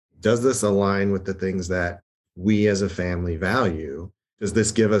does this align with the things that we as a family value? Does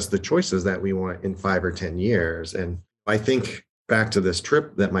this give us the choices that we want in 5 or 10 years? And I think back to this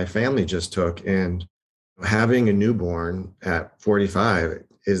trip that my family just took, and having a newborn at 45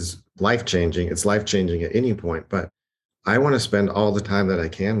 is life changing. It's life changing at any point, but I want to spend all the time that I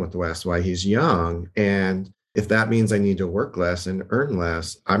can with Wes while he's young. And if that means I need to work less and earn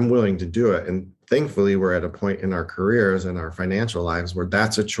less, I'm willing to do it. And thankfully, we're at a point in our careers and our financial lives where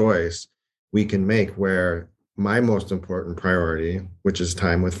that's a choice we can make, where my most important priority, which is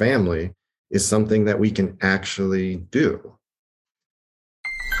time with family, is something that we can actually do.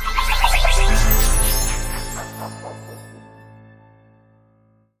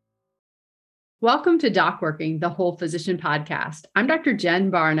 Welcome to Doc Working, the Whole Physician Podcast. I'm Dr.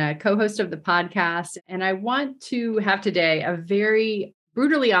 Jen Barna, co-host of the podcast, and I want to have today a very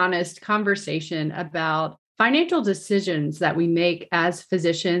brutally honest conversation about financial decisions that we make as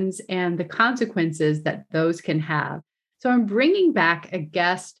physicians and the consequences that those can have. So I'm bringing back a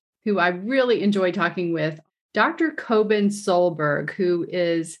guest who I really enjoy talking with, Dr. Coben Solberg, who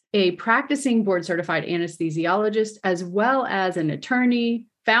is a practicing board-certified anesthesiologist, as well as an attorney,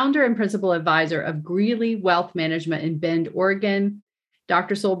 founder and principal advisor of Greeley Wealth Management in Bend, Oregon.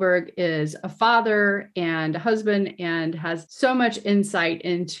 Dr. Solberg is a father and a husband and has so much insight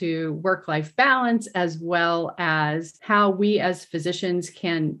into work-life balance, as well as how we as physicians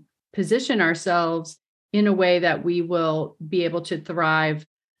can position ourselves in a way that we will be able to thrive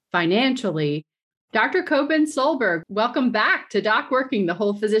financially. Dr. Coben Solberg, welcome back to Doc Working, the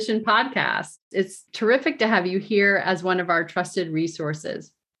Whole Physician Podcast. It's terrific to have you here as one of our trusted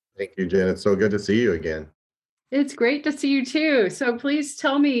resources. Thank you, Jen. It's so good to see you again. It's great to see you too. So please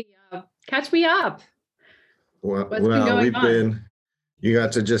tell me, catch me up. What's been going on? You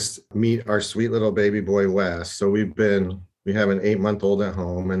got to just meet our sweet little baby boy, Wes. So we have an 8-month-old at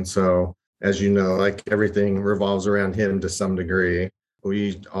home. And so, as you know, like everything revolves around him to some degree.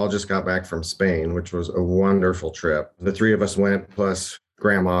 We all just got back from Spain, which was a wonderful trip. The three of us went, plus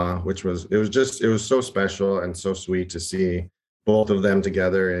grandma, it was so special and so sweet to see both of them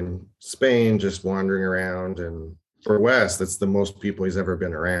together in Spain, just wandering around. And for Wes, that's the most people he's ever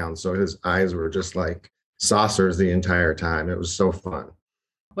been around. So his eyes were just like saucers the entire time. It was so fun.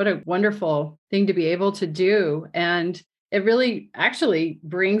 What a wonderful thing to be able to do. And it really actually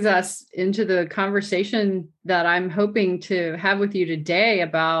brings us into the conversation that I'm hoping to have with you today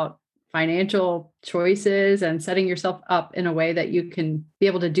about financial choices and setting yourself up in a way that you can be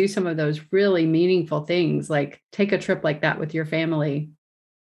able to do some of those really meaningful things, like take a trip like that with your family.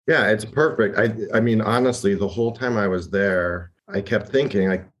 Yeah, it's perfect. I mean, honestly, the whole time I was there, I kept thinking,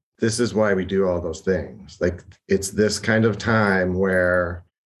 like, this is why we do all those things. Like, it's this kind of time where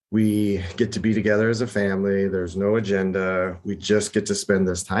we get to be together as a family. There's no agenda. We just get to spend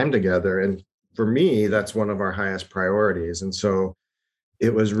this time together. And for me, that's one of our highest priorities. And so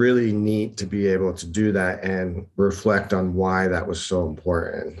it was really neat to be able to do that and reflect on why that was so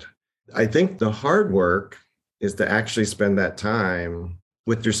important. I think the hard work is to actually spend that time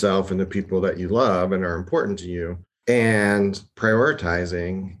with yourself and the people that you love and are important to you, and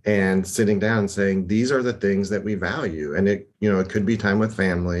prioritizing and sitting down and saying, these are the things that we value. And it could be time with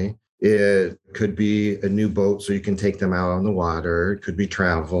family. It could be a new boat so you can take them out on the water. It could be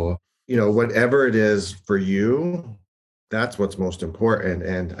travel, whatever it is for you, that's what's most important.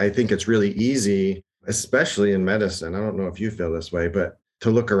 And I think it's really easy, especially in medicine. I don't know if you feel this way, but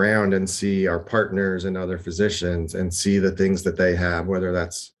to look around and see our partners and other physicians and see the things that they have, whether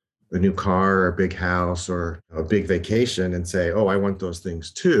that's a new car or a big house or a big vacation, and say, oh, I want those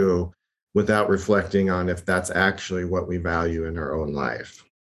things too, without reflecting on if that's actually what we value in our own life.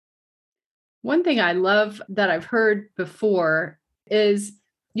 One thing I love that I've heard before is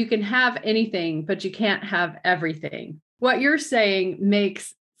you can have anything, but you can't have everything. What you're saying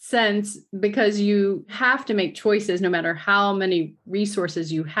makes sense because you have to make choices no matter how many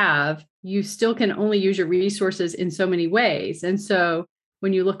resources you have. You still can only use your resources in so many ways. And so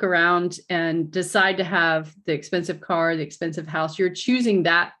when you look around and decide to have the expensive car, the expensive house, you're choosing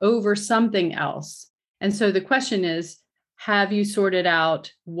that over something else. And so the question is, have you sorted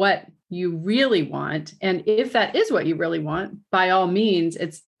out what you really want? And if that is what you really want, by all means,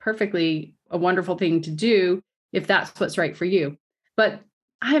 it's perfectly a wonderful thing to do if that's what's right for you. But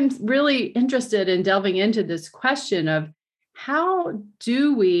I'm really interested in delving into this question of how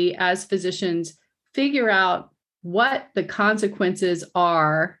do we as physicians figure out what the consequences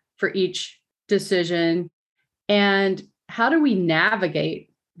are for each decision, and how do we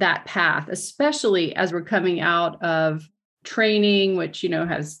navigate that path, especially as we're coming out of training, which,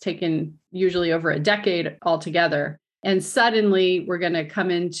 has taken usually over a decade altogether. And suddenly we're going to come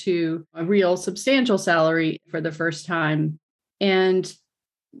into a real substantial salary for the first time. And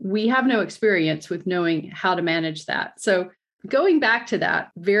we have no experience with knowing how to manage that. So going back to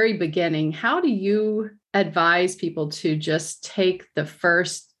that very beginning, how do you advise people to just take the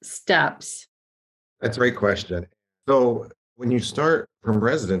first steps? That's a great question. So when you start from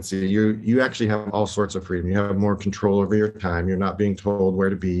residency, you actually have all sorts of freedom. You have more control over your time. You're not being told where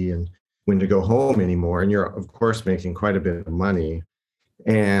to be and when to go home anymore. And you're, of course, making quite a bit of money.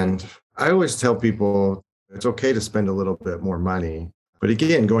 And I always tell people it's okay to spend a little bit more money. But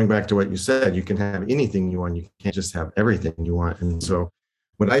again, going back to what you said, you can have anything you want. You can't just have everything you want. And so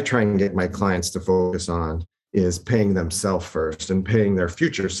what I try and get my clients to focus on is paying themselves first and paying their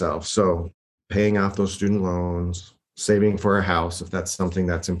future self. So paying off those student loans, saving for a house, if that's something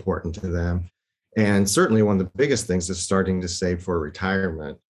that's important to them. And certainly one of the biggest things is starting to save for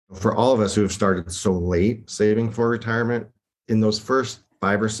retirement. For all of us who have started so late saving for retirement, in those first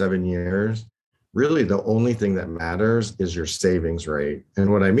 5 or 7 years, really the only thing that matters is your savings rate.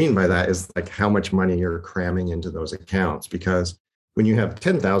 And what I mean by that is like how much money you're cramming into those accounts. Because when you have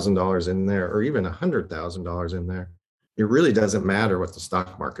 $10,000 in there or even $100,000 in there, it really doesn't matter what the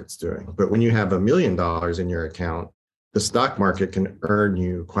stock market's doing. But when you have $1 million in your account, the stock market can earn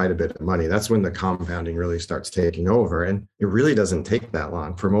you quite a bit of money. That's when the compounding really starts taking over. And it really doesn't take that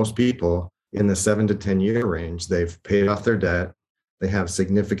long. For most people in the 7 to 10 year range, they've paid off their debt, they have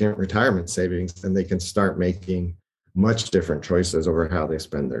significant retirement savings, and they can start making much different choices over how they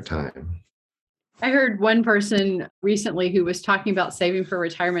spend their time. I heard one person recently who was talking about saving for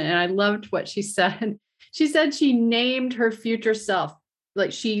retirement, and I loved what she said. She said she named her future self,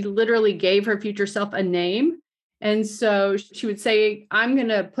 like she literally gave her future self a name. And so she would say, I'm going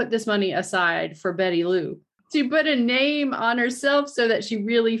to put this money aside for Betty Lou. She put a name on herself so that she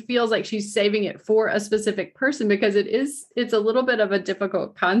really feels like she's saving it for a specific person, because it's a little bit of a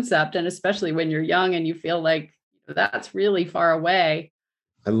difficult concept. And especially when you're young and you feel like that's really far away.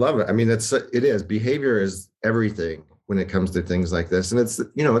 I love it. I mean, it is. Behavior is everything when it comes to things like this. And it's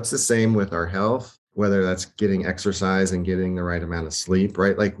the same with our health, whether that's getting exercise and getting the right amount of sleep,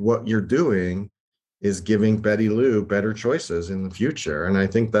 right? Like what you're doing is giving Betty Lou better choices in the future. And I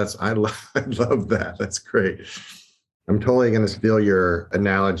think I love that. That's great. I'm totally going to steal your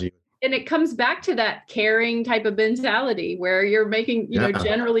analogy. And it comes back to that caring type of mentality where you're making,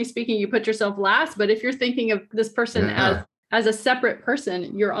 generally speaking, you put yourself last. But if you're thinking of this person as a separate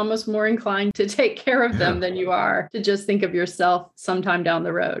person, you're almost more inclined to take care of them than you are to just think of yourself sometime down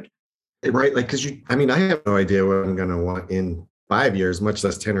the road. Right. Like, I have no idea what I'm going to want in 5 years, much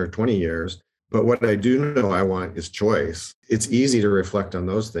less 10 or 20 years. But what I do know I want is choice. It's easy to reflect on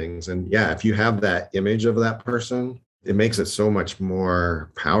those things. And if you have that image of that person, it makes it so much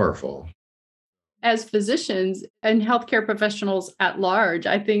more powerful. As physicians and healthcare professionals at large,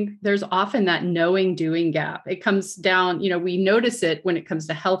 I think there's often that knowing doing gap. It comes down, we notice it when it comes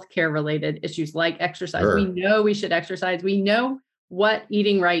to healthcare related issues like exercise. Sure. We know we should exercise. We know what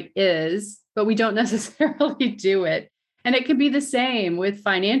eating right is, but we don't necessarily do it. And it can be the same with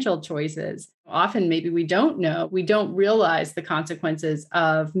financial choices. Often, maybe we don't know. We don't realize the consequences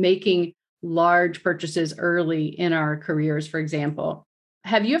of making large purchases early in our careers, for example.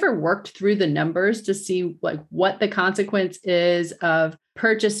 Have you ever worked through the numbers to see what the consequence is of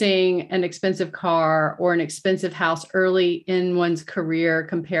purchasing an expensive car or an expensive house early in one's career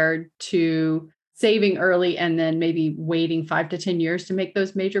compared to saving early and then maybe waiting 5 to 10 years to make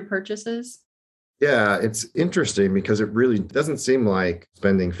those major purchases? Yeah, it's interesting because it really doesn't seem like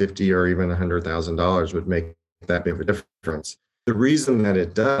spending $50,000 or even $100,000 would make that big of a difference. The reason that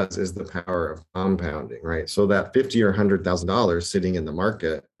it does is the power of compounding, right? So that $50,000 or $100,000 sitting in the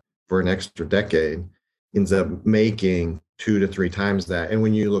market for an extra decade ends up making 2 to 3 times that. And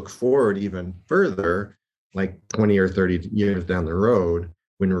when you look forward even further, like 20 or 30 years down the road,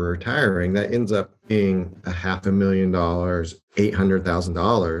 when we're retiring, that ends up being $500,000,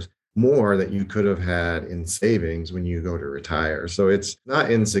 $800,000 more that you could have had in savings when you go to retire. So it's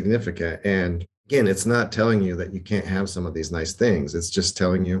not insignificant. And again, it's not telling you that you can't have some of these nice things. It's just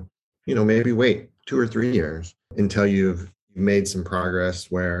telling you, maybe wait 2 or 3 years until you've made some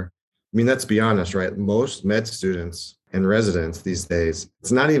progress where, let's be honest, right? Most med students and residents these days,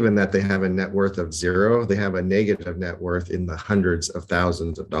 it's not even that they have a net worth of 0. They have a negative net worth in the hundreds of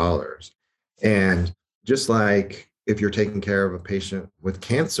thousands of dollars. And just like if you're taking care of a patient with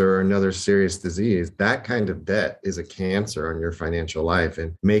cancer or another serious disease, that kind of debt is a cancer on your financial life.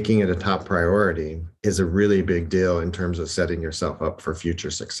 And making it a top priority is a really big deal in terms of setting yourself up for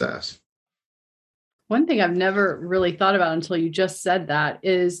future success. One thing I've never really thought about until you just said that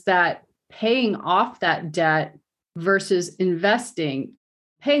is that paying off that debt versus investing.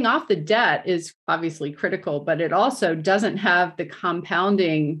 Paying off the debt is obviously critical, but it also doesn't have the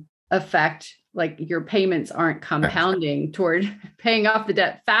compounding effect. Like your payments aren't compounding toward paying off the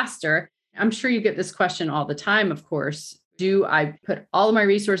debt faster. I'm sure you get this question all the time, of course. Do I put all of my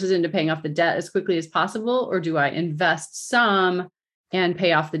resources into paying off the debt as quickly as possible, or do I invest some and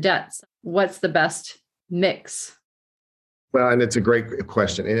pay off the debts? What's the best mix? Well, and it's a great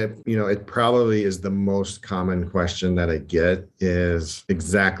question. And it probably is the most common question that I get is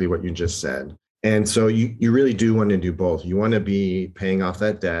exactly what you just said. And so you really do want to do both. You want to be paying off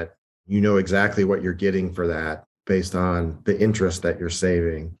that debt. You know exactly what you're getting for that based on the interest that you're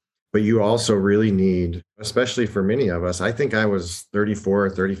saving. But you also really need, especially for many of us, I think I was 34 or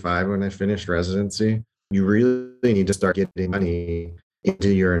 35 when I finished residency. You really need to start getting money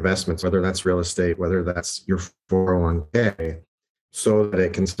into your investments, whether that's real estate, whether that's your 401k, so that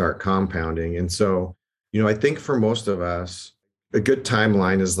it can start compounding. And so, I think for most of us, a good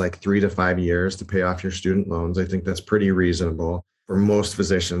timeline is like 3 to 5 years to pay off your student loans. I think that's pretty reasonable for most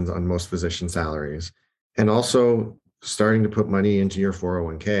physicians on most physician salaries. And also starting to put money into your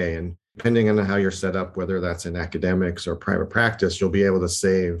 401k. And depending on how you're set up, whether that's in academics or private practice, you'll be able to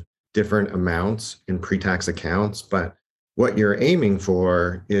save different amounts in pre-tax accounts. But what you're aiming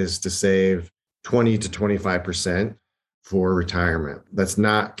for is to save 20 to 25% for retirement. That's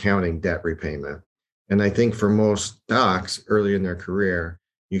not counting debt repayment. And I think for most docs early in their career,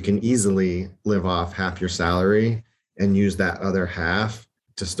 you can easily live off half your salary and use that other half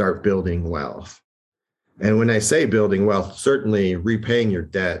to start building wealth. And when I say building wealth, certainly repaying your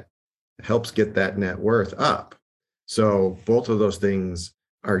debt helps get that net worth up. So both of those things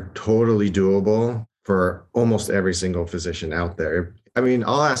are totally doable for almost every single physician out there. I mean,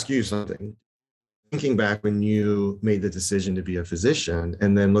 I'll ask you something. Thinking back when you made the decision to be a physician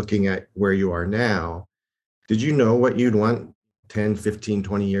and then looking at where you are now, did you know what you'd want 10, 15,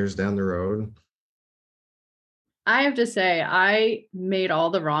 20 years down the road? I have to say, I made all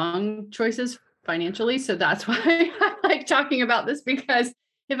the wrong choices financially. So that's why I like talking about this, because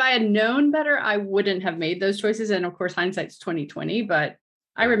if I had known better, I wouldn't have made those choices. And of course, hindsight's 2020. But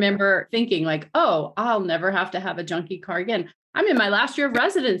I remember thinking like, oh, I'll never have to have a junky car again. I'm in my last year of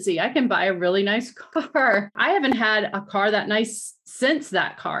residency. I can buy a really nice car. I haven't had a car that nice since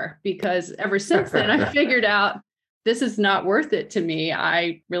that car, because ever since then, I figured out this is not worth it to me.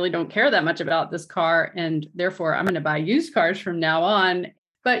 I really don't care that much about this car. And therefore, I'm going to buy used cars from now on.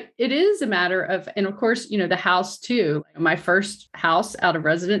 But it is a matter of, and of course, the house too. My first house out of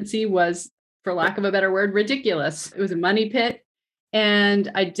residency was, for lack of a better word, ridiculous. It was a money pit.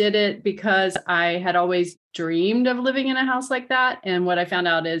 And I did it because I had always dreamed of living in a house like that. And what I found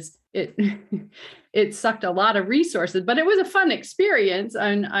out is it sucked a lot of resources, but it was a fun experience.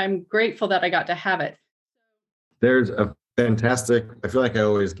 And I'm grateful that I got to have it. There's a fantastic, I feel like I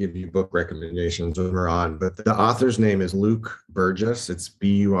always give you book recommendations when we're on, but the author's name is Luke Burgis. It's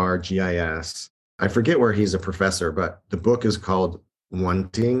Burgis. I forget where he's a professor, but the book is called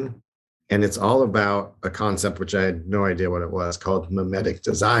Wanting. And it's all about a concept, which I had no idea what it was, called mimetic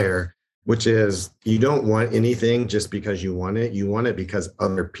desire, which is you don't want anything just because you want it. You want it because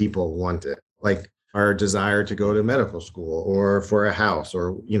other people want it. Like our desire to go to medical school or for a house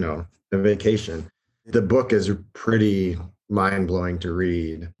or, a vacation. The book is pretty mind-blowing to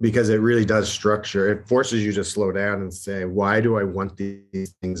read because it really does structure. It forces you to slow down and say, why do I want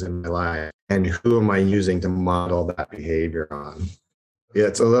these things in my life? And who am I using to model that behavior on? Yeah,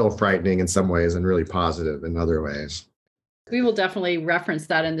 it's a little frightening in some ways and really positive in other ways. We will definitely reference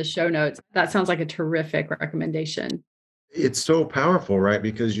that in the show notes. That sounds like a terrific recommendation. It's so powerful, right?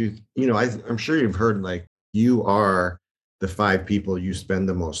 Because I'm sure you've heard like you are the 5 people you spend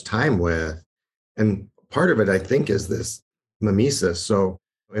the most time with. And part of it, I think, is this mimesis. So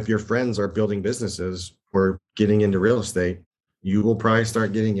if your friends are building businesses or getting into real estate, you will probably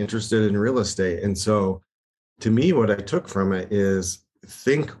start getting interested in real estate. And so to me, what I took from it is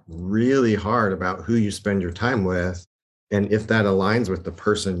think really hard about who you spend your time with and if that aligns with the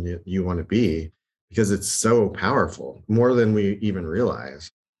person you want to be, because it's so powerful, more than we even realize.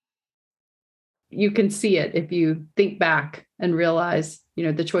 You can see it if you think back and realize,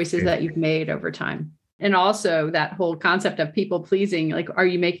 the choices that you've made over time. And also that whole concept of people pleasing, like, are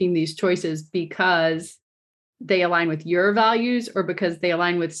you making these choices because they align with your values or because they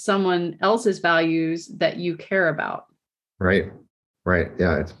align with someone else's values that you care about? Right.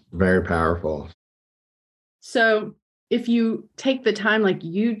 Yeah, it's very powerful. So if you take the time, like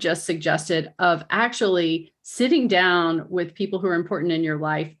you just suggested, of actually sitting down with people who are important in your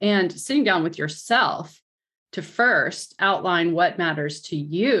life and sitting down with yourself to first outline what matters to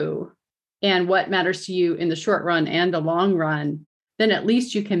you and what matters to you in the short run and the long run, then at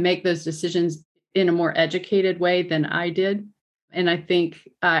least you can make those decisions in a more educated way than I did. And I think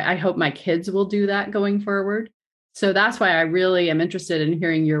I hope my kids will do that going forward. So that's why I really am interested in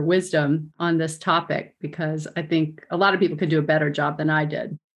hearing your wisdom on this topic, because I think a lot of people could do a better job than I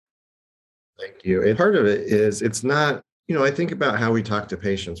did. Thank you. And part of it is it's not, I think about how we talk to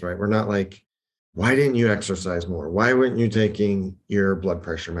patients, right? We're not like, why didn't you exercise more? Why weren't you taking your blood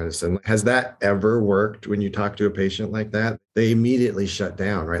pressure medicine? Has that ever worked when you talk to a patient like that? They immediately shut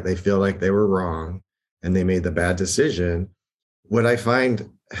down, right? They feel like they were wrong and they made the bad decision. What I find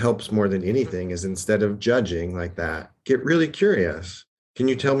helps more than anything is, instead of judging like that, get really curious. Can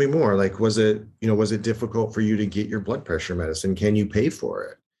you tell me more? Like, was it difficult for you to get your blood pressure medicine? Can you pay for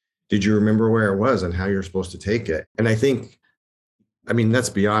it? Did you remember where it was and how you're supposed to take it? And I think, let's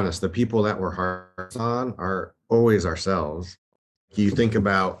be honest, the people that we're hard on are always ourselves. You think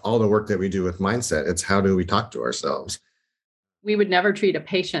about all the work that we do with mindset, it's how do we talk to ourselves? We would never treat a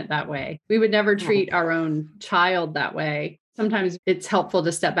patient that way. We would never treat our own child that way. Sometimes it's helpful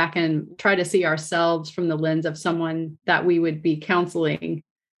to step back and try to see ourselves from the lens of someone that we would be counseling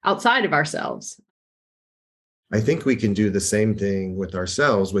outside of ourselves. I think we can do the same thing with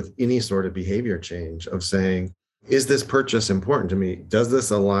ourselves with any sort of behavior change of saying, is this purchase important to me? Does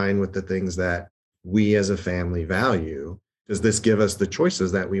this align with the things that we as a family value? Does this give us the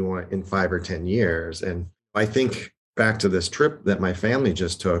choices that we want in 5 or 10 years? And I think back to this trip that my family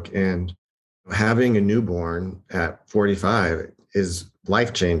just took, and having a newborn at 45 is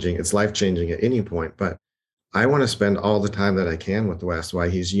life-changing. It's life-changing at any point, but I want to spend all the time that I can with Wes while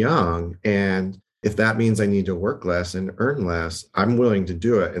he's young. And if that means I need to work less and earn less, I'm willing to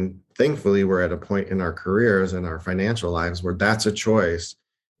do it. And thankfully, we're at a point in our careers and our financial lives where that's a choice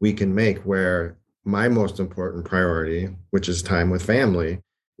we can make, where my most important priority, which is time with family,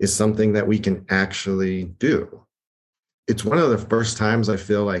 is something that we can actually do. It's one of the first times I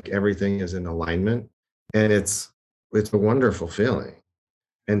feel like everything is in alignment, and it's a wonderful feeling.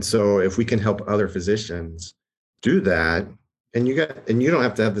 And so if we can help other physicians do that, and you don't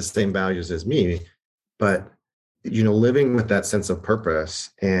have to have the same values as me, but living with that sense of purpose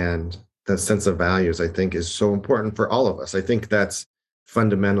and that sense of values, I think, is so important for all of us. I think that's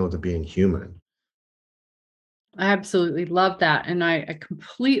fundamental to being human. I absolutely love that. And I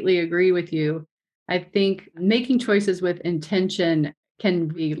completely agree with you. I think making choices with intention can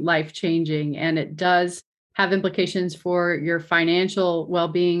be life-changing, and it does have implications for your financial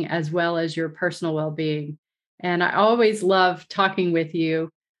well-being as well as your personal well-being. And I always love talking with you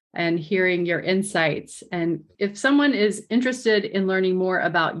and hearing your insights. And if someone is interested in learning more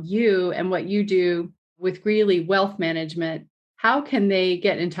about you and what you do with Greeley Wealth Management, how can they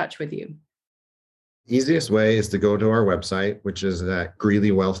get in touch with you? Easiest way is to go to our website, which is at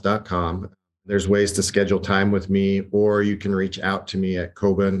greeleywealth.com. There's ways to schedule time with me, or you can reach out to me at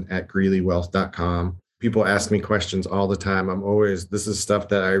coben@greeleywealth.com. People ask me questions all the time. This is stuff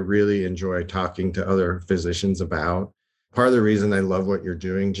that I really enjoy talking to other physicians about. Part of the reason I love what you're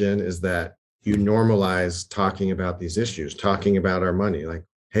doing, Jen, is that you normalize talking about these issues, talking about our money. Like,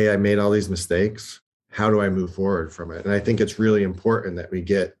 hey, I made all these mistakes. How do I move forward from it? And I think it's really important that we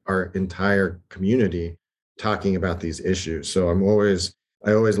get our entire community talking about these issues. So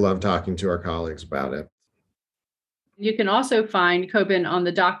I always love talking to our colleagues about it. You can also find Coben on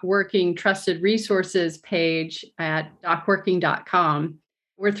the Doc Working Trusted Resources page at docworking.com.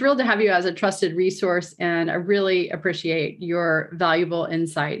 We're thrilled to have you as a trusted resource, and I really appreciate your valuable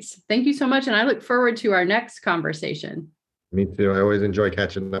insights. Thank you so much, and I look forward to our next conversation. Me too. I always enjoy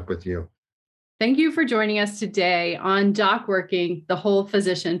catching up with you. Thank you for joining us today on Doc Working, the Whole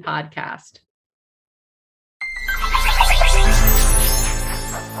Physician podcast.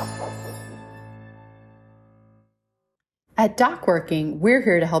 At Doc Working, we're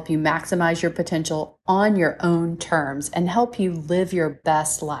here to help you maximize your potential on your own terms and help you live your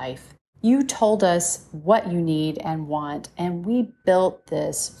best life. You told us what you need and want, and we built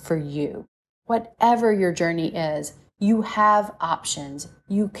this for you. Whatever your journey is, you have options.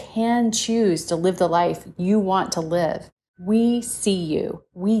 You can choose to live the life you want to live. We see you.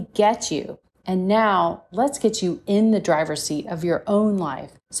 We get you. And now let's get you in the driver's seat of your own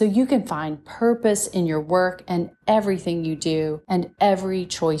life so you can find purpose in your work and everything you do and every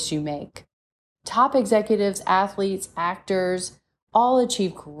choice you make. Top executives, athletes, actors, all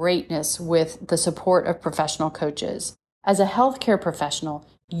achieve greatness with the support of professional coaches. As a healthcare professional,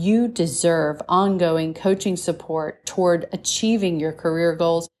 you deserve ongoing coaching support toward achieving your career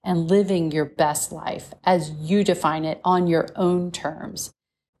goals and living your best life as you define it on your own terms.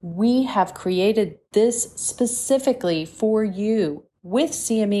 We have created this specifically for you with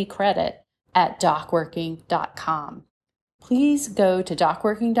CME credit at docworking.com. Please go to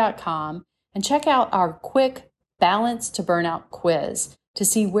docworking.com and check out our quick Balance to Burnout quiz to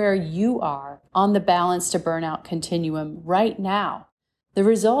see where you are on the Balance to Burnout continuum right now. The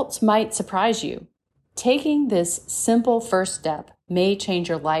results might surprise you. Taking this simple first step may change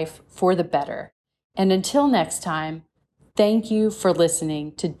your life for the better. And until next time, thank you for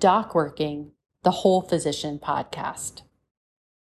listening to Doc Working, the Whole Physician Podcast.